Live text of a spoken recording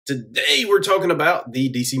Today we're talking about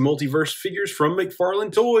the DC Multiverse figures from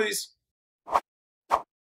McFarlane Toys.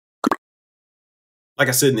 Like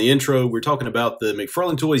I said in the intro, we're talking about the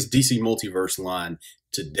McFarlane Toys DC Multiverse line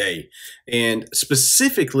today, and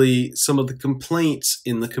specifically some of the complaints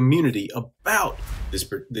in the community about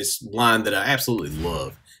this line that I absolutely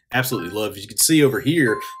love. Absolutely love. As you can see over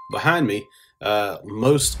here behind me, I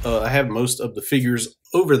have most of the figures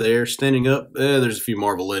over there standing up. There's a few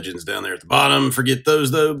Marvel Legends down there at the bottom. Forget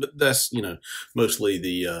those though, but that's, mostly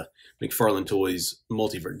the McFarlane Toys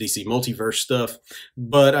DC Multiverse stuff.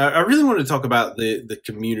 But I really wanted to talk about the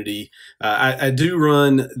community. I do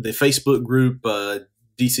run the Facebook group, McFarlane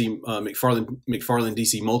DC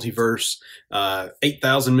Multiverse,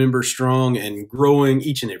 8,000 members strong and growing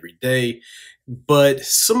each and every day. But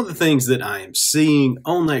some of the things that I am seeing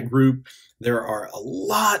on that group, there are a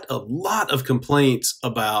lot of complaints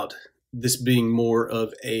about this being more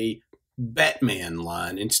of a Batman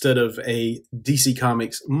line instead of a DC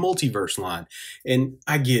Comics multiverse line. And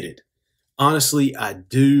I get it. Honestly, I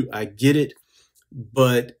do. I get it.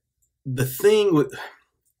 But the thing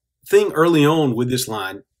early on with this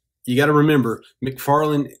line, you got to remember,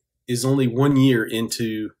 McFarlane is only 1 year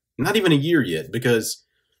into, not even a year yet, because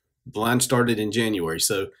the line started in January.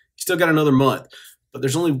 So you still got another month. But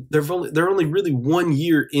they're only really 1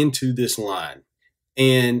 year into this line.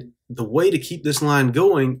 And the way to keep this line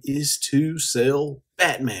going is to sell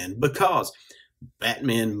Batman, because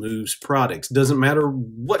Batman moves products. Doesn't matter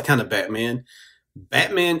what kind of Batman.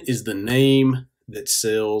 Batman is the name that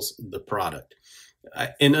sells the product.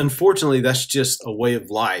 And unfortunately, that's just a way of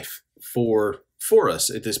life for us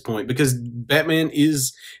at this point, because Batman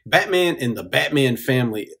and the Batman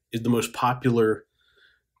family is the most popular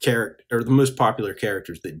character, or the most popular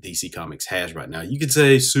characters that DC Comics has right now. You could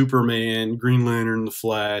say Superman, Green Lantern, The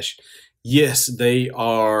Flash. Yes, they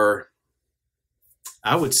are,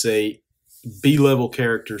 I would say, B-level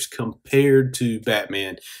characters compared to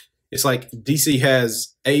Batman. It's like DC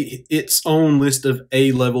has its own list of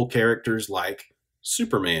A-level characters like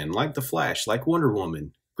Superman, like The Flash, like Wonder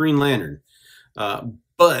Woman, Green Lantern.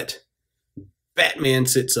 But Batman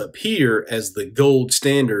sits up here as the gold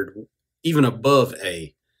standard, even above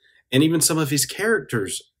A. And even some of his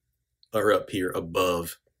characters are up here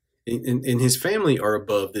above, and his family are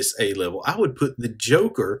above this A level. I would put the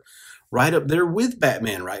Joker right up there with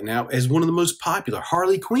Batman right now as one of the most popular,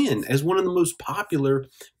 Harley Quinn as one of the most popular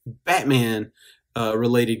Batman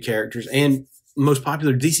related characters and most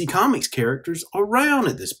popular DC Comics characters around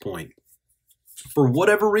at this point. For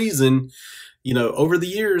whatever reason, over the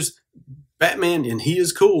years, Batman, and he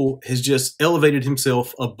is cool, has just elevated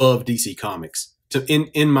himself above DC Comics.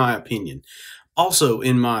 In my opinion. Also,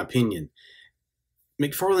 in my opinion,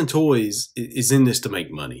 McFarlane Toys is in this to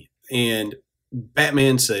make money, and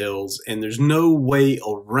Batman sells, and there's no way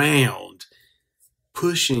around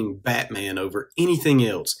pushing Batman over anything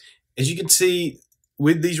else. As you can see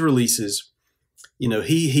with these releases,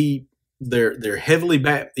 they're heavily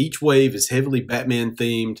each wave is heavily Batman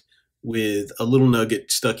themed, with a little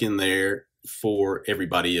nugget stuck in there for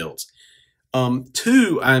everybody else.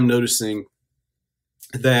 Two, I'm noticing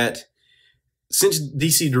that since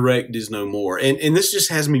DC Direct is no more, and this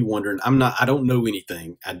just has me wondering, I don't know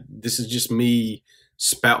anything. This is just me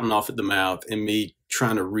spouting off at the mouth and me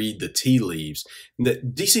trying to read the tea leaves,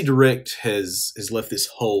 that DC Direct has left this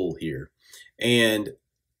hole here. And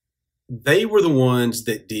they were the ones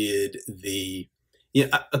that did they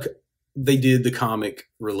did the comic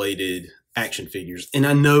related action figures. And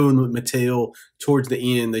I know Mattel, towards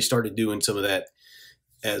the end, they started doing some of that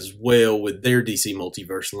as well with their DC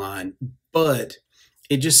Multiverse line, but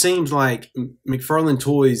it just seems like McFarlane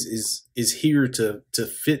Toys is here to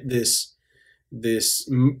fit this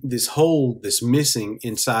hole that's missing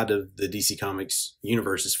inside of the DC Comics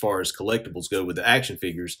universe as far as collectibles go with the action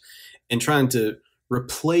figures, and trying to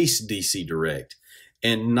replace DC Direct,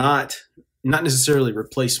 and not necessarily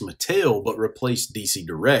replace Mattel, but replace DC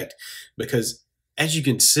Direct, because as you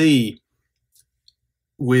can see,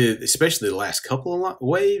 with especially the last couple of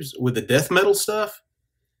waves with the death metal stuff,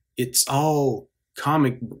 it's all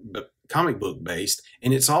comic book based,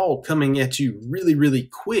 and it's all coming at you really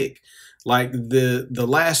quick. Like the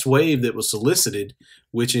last wave that was solicited,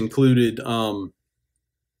 which included the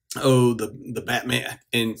Batman,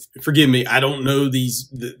 and forgive me, I don't know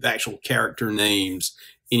the actual character names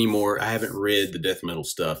anymore. I haven't read the death metal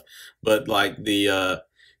stuff, but like the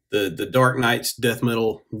Dark Knight's death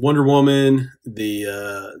metal Wonder Woman,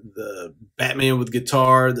 the Batman with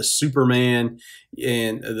guitar, the Superman,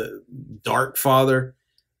 and the Dark Father.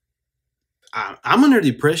 I'm under the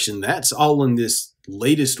impression that's all in this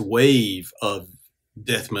latest wave of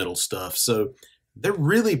death metal stuff. So they're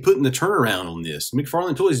really putting the turnaround on this.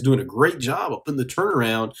 McFarlane Toys is doing a great job of putting the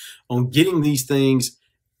turnaround on getting these things,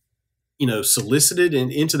 you know, solicited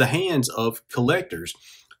and into the hands of collectors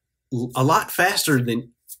a lot faster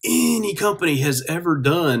than any company has ever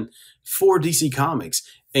done for DC Comics.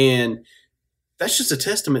 And that's just a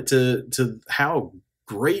testament to how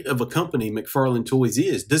great of a company McFarlane Toys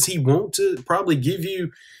is. Does he want to probably give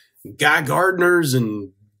you Guy Gardners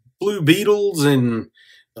and Blue Beetles and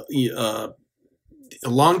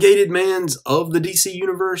elongated mans of the DC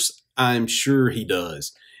universe? I'm sure he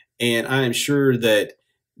does. And I am sure that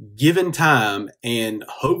given time, and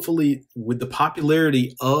hopefully with the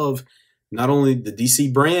popularity of not only the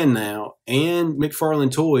DC brand now and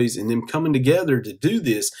McFarlane Toys and them coming together to do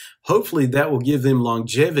this, hopefully that will give them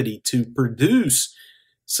longevity to produce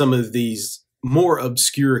some of these more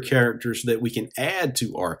obscure characters that we can add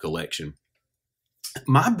to our collection.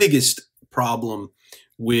 My biggest problem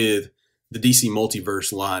with the DC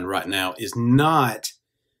Multiverse line right now is not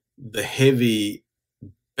the heavy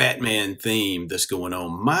Batman theme that's going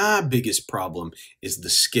on. My biggest problem is the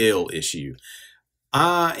scale issue.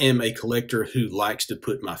 I am a collector who likes to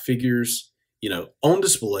put my figures, you know, on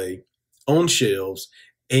display, on shelves.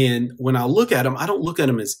 And when I look at them, I don't look at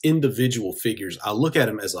them as individual figures. I look at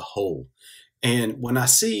them as a whole. And when I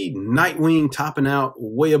see Nightwing topping out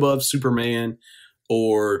way above Superman,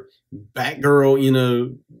 or Batgirl, you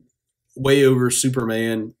know, way over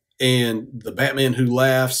Superman, and the Batman who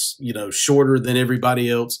laughs, you know, shorter than everybody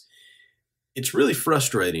else, it's really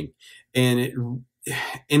frustrating. And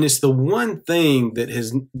it's the one thing that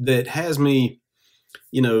has me,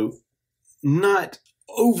 you know, not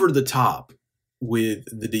over the top with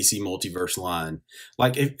the DC Multiverse line.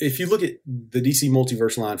 Like if you look at the DC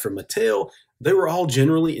Multiverse line from Mattel, they were all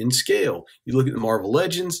generally in scale. You look at the Marvel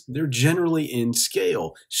Legends, they're generally in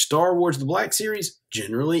scale. Star Wars The Black Series,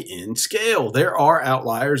 generally in scale. There are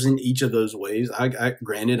outliers in each of those ways.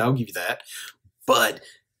 Granted, I'll give you that. But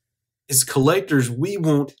as collectors, we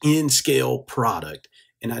want in-scale product.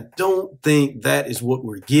 And I don't think that is what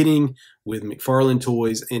we're getting with McFarlane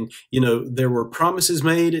Toys. And, you know, there were promises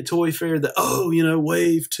made at Toy Fair that, oh, you know,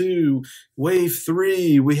 wave 2, wave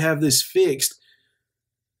 3, we have this fixed.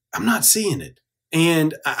 I'm not seeing it.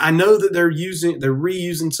 And I know that they're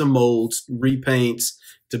reusing some molds, repaints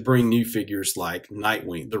to bring new figures like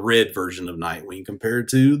Nightwing, the red version of Nightwing compared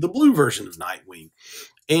to the blue version of Nightwing.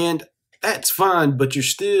 And that's fine, but you're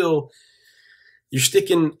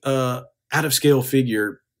sticking out of scale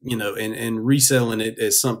figure, you know, and reselling it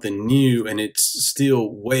as something new, and it's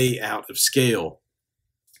still way out of scale.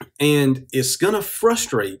 And it's going to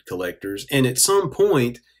frustrate collectors. And at some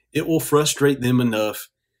point, it will frustrate them enough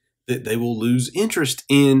that they will lose interest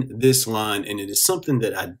in this line. And it is something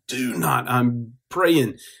that I'm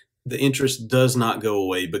praying the interest does not go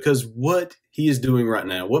away, because what he is doing right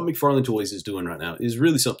now, what McFarlane Toys is doing right now, is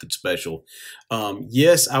really something special.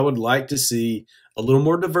 Yes, I would like to see a little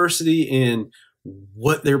more diversity in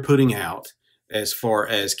what they're putting out as far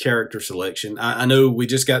as character selection. I know we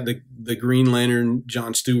just got the Green Lantern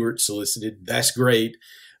John Stewart solicited. That's great.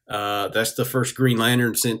 That's the first Green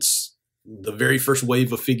Lantern since the very first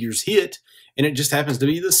wave of figures hit. And it just happens to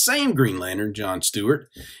be the same Green Lantern, John Stewart,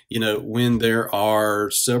 you know, when there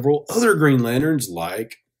are several other Green Lanterns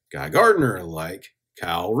like Guy Gardner, like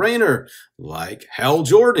Kyle Rayner, like Hal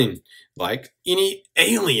Jordan, like any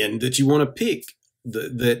alien that you want to pick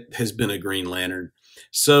that has been a Green Lantern.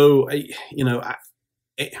 So, you know,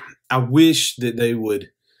 I wish that they would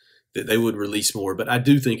release more, but I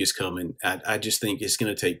do think it's coming. I just think it's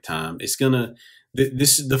going to take time. It's going to,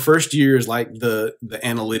 the first year is like the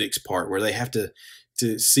analytics part, where they have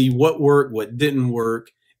to see what worked, what didn't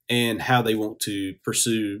work, and how they want to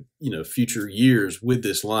pursue, you know, future years with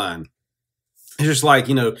this line. It's just like,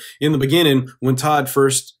 you know, in the beginning, when Todd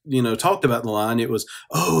first, you know, talked about the line, it was,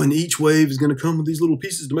 oh, and each wave is going to come with these little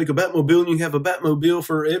pieces to make a Batmobile, and you have a Batmobile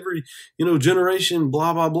for every, you know, generation,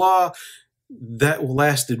 blah, blah, blah. That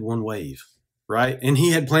lasted one wave, right? And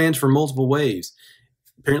he had plans for multiple waves.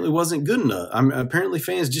 Apparently wasn't good enough. Apparently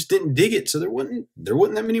fans just didn't dig it, so there wasn't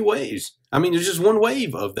that many waves. I mean, there's just one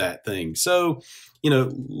wave of that thing. So, you know,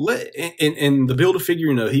 and the Build-A-Figure,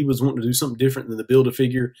 you know, he was wanting to do something different than the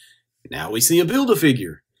Build-A-Figure. Now we see a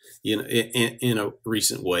Build-A-Figure, you know, in a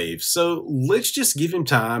recent wave. So let's just give him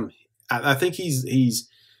time. I think he's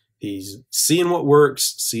seeing what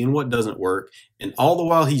works, seeing what doesn't work, and all the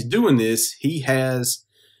while he's doing this, he has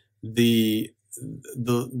the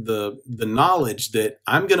knowledge that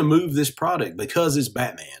I'm going to move this product because it's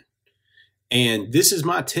Batman. And this is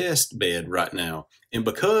my test bed right now. And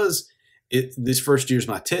because this first year is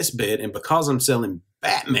my test bed, and because I'm selling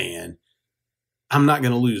Batman, I'm not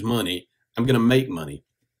going to lose money. I'm going to make money.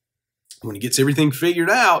 When he gets everything figured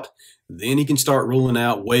out, then he can start rolling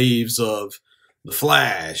out waves of the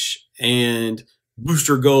Flash and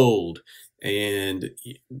Booster Gold and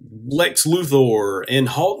Lex Luthor and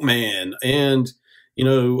Hawkman and,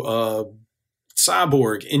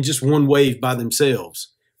 Cyborg in just one wave by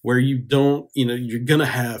themselves, where you don't, you're going to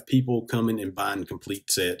have people coming and buying complete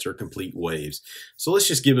sets or complete waves. So let's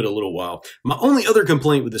just give it a little while. My only other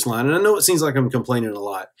complaint with this line, and I know it seems like I'm complaining a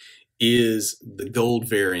lot, is the gold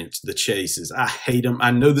variants, the chases. I hate them. I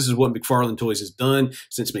know this is what McFarlane Toys has done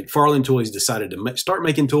since McFarlane Toys decided to start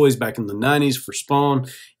making toys back in the 90s for Spawn.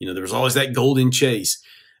 There was always that golden chase.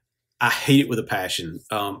 I hate it with a passion.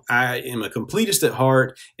 I am a completist at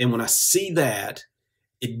heart, and when I see that,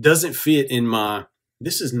 it doesn't fit in my,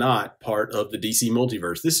 this is not part of the DC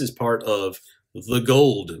Multiverse. This is part of the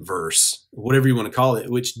Gold verse, whatever you want to call it,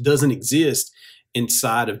 which doesn't exist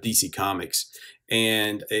inside of DC Comics.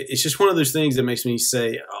 And it's just one of those things that makes me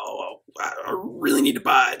say, oh, I really need to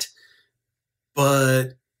buy it.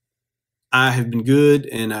 But I have been good,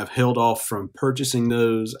 and I've held off from purchasing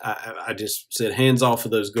those. I just said hands off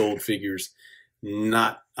of those gold figures. I'm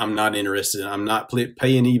not interested. I'm not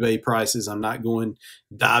paying eBay prices. I'm not going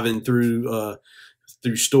diving through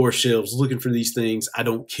store shelves looking for these things. I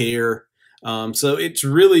don't care. So it's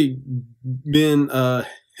really been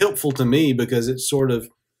helpful to me, because it's sort of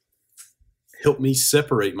helped me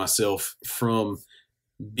separate myself from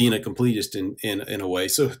being a completist in a way.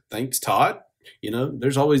 So thanks, Todd.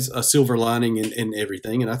 There's always a silver lining in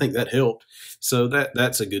everything, and I think that helped. So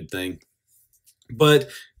that's a good thing. But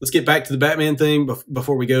let's get back to the Batman thing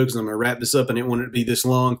before we go, because I'm going to wrap this up. I didn't want it to be this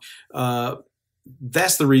long.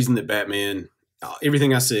 That's the reason that Batman,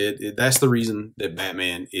 everything I said, that's the reason that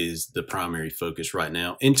Batman is the primary focus right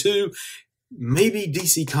now. And two, maybe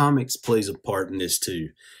DC Comics plays a part in this too.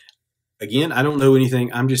 Again, I don't know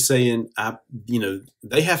anything. I'm just saying,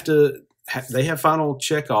 they have final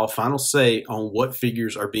checkoff, final say on what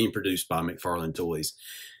figures are being produced by McFarlane Toys.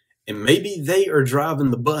 And maybe they are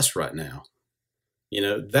driving the bus right now.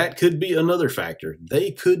 That could be another factor.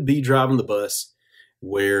 They could be driving the bus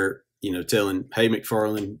where, telling, hey,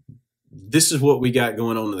 McFarlane, this is what we got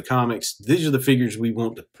going on in the comics. These are the figures we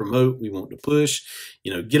want to promote, we want to push,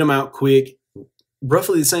 get them out quick.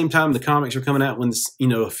 Roughly the same time the comics are coming out, when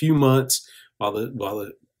a few months while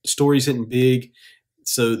the story's hitting big,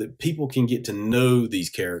 so that people can get to know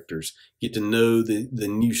these characters, get to know the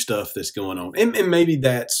new stuff that's going on. And maybe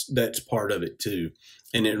that's part of it too.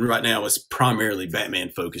 And right now it's primarily Batman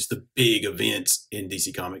focused. The big events in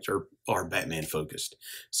DC Comics are Batman focused.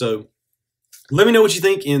 So let me know what you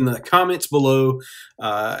think in the comments below.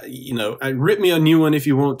 Rip me a new one if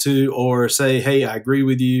you want to, or say, hey, I agree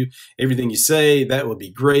with you. Everything you say, that would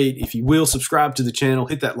be great. If you will, subscribe to the channel,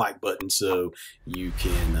 hit that like button so you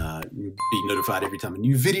can be notified every time a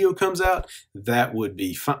new video comes out. That would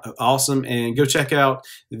be awesome. And go check out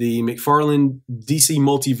the McFarlane DC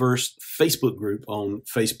Multiverse Facebook group on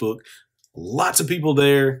Facebook. Lots of people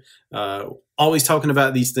there, always talking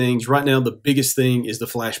about these things. Right now, the biggest thing is the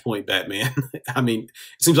Flashpoint Batman. I mean,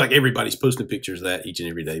 it seems like everybody's posting pictures of that each and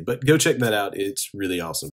every day. But go check that out. It's really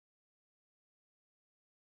awesome.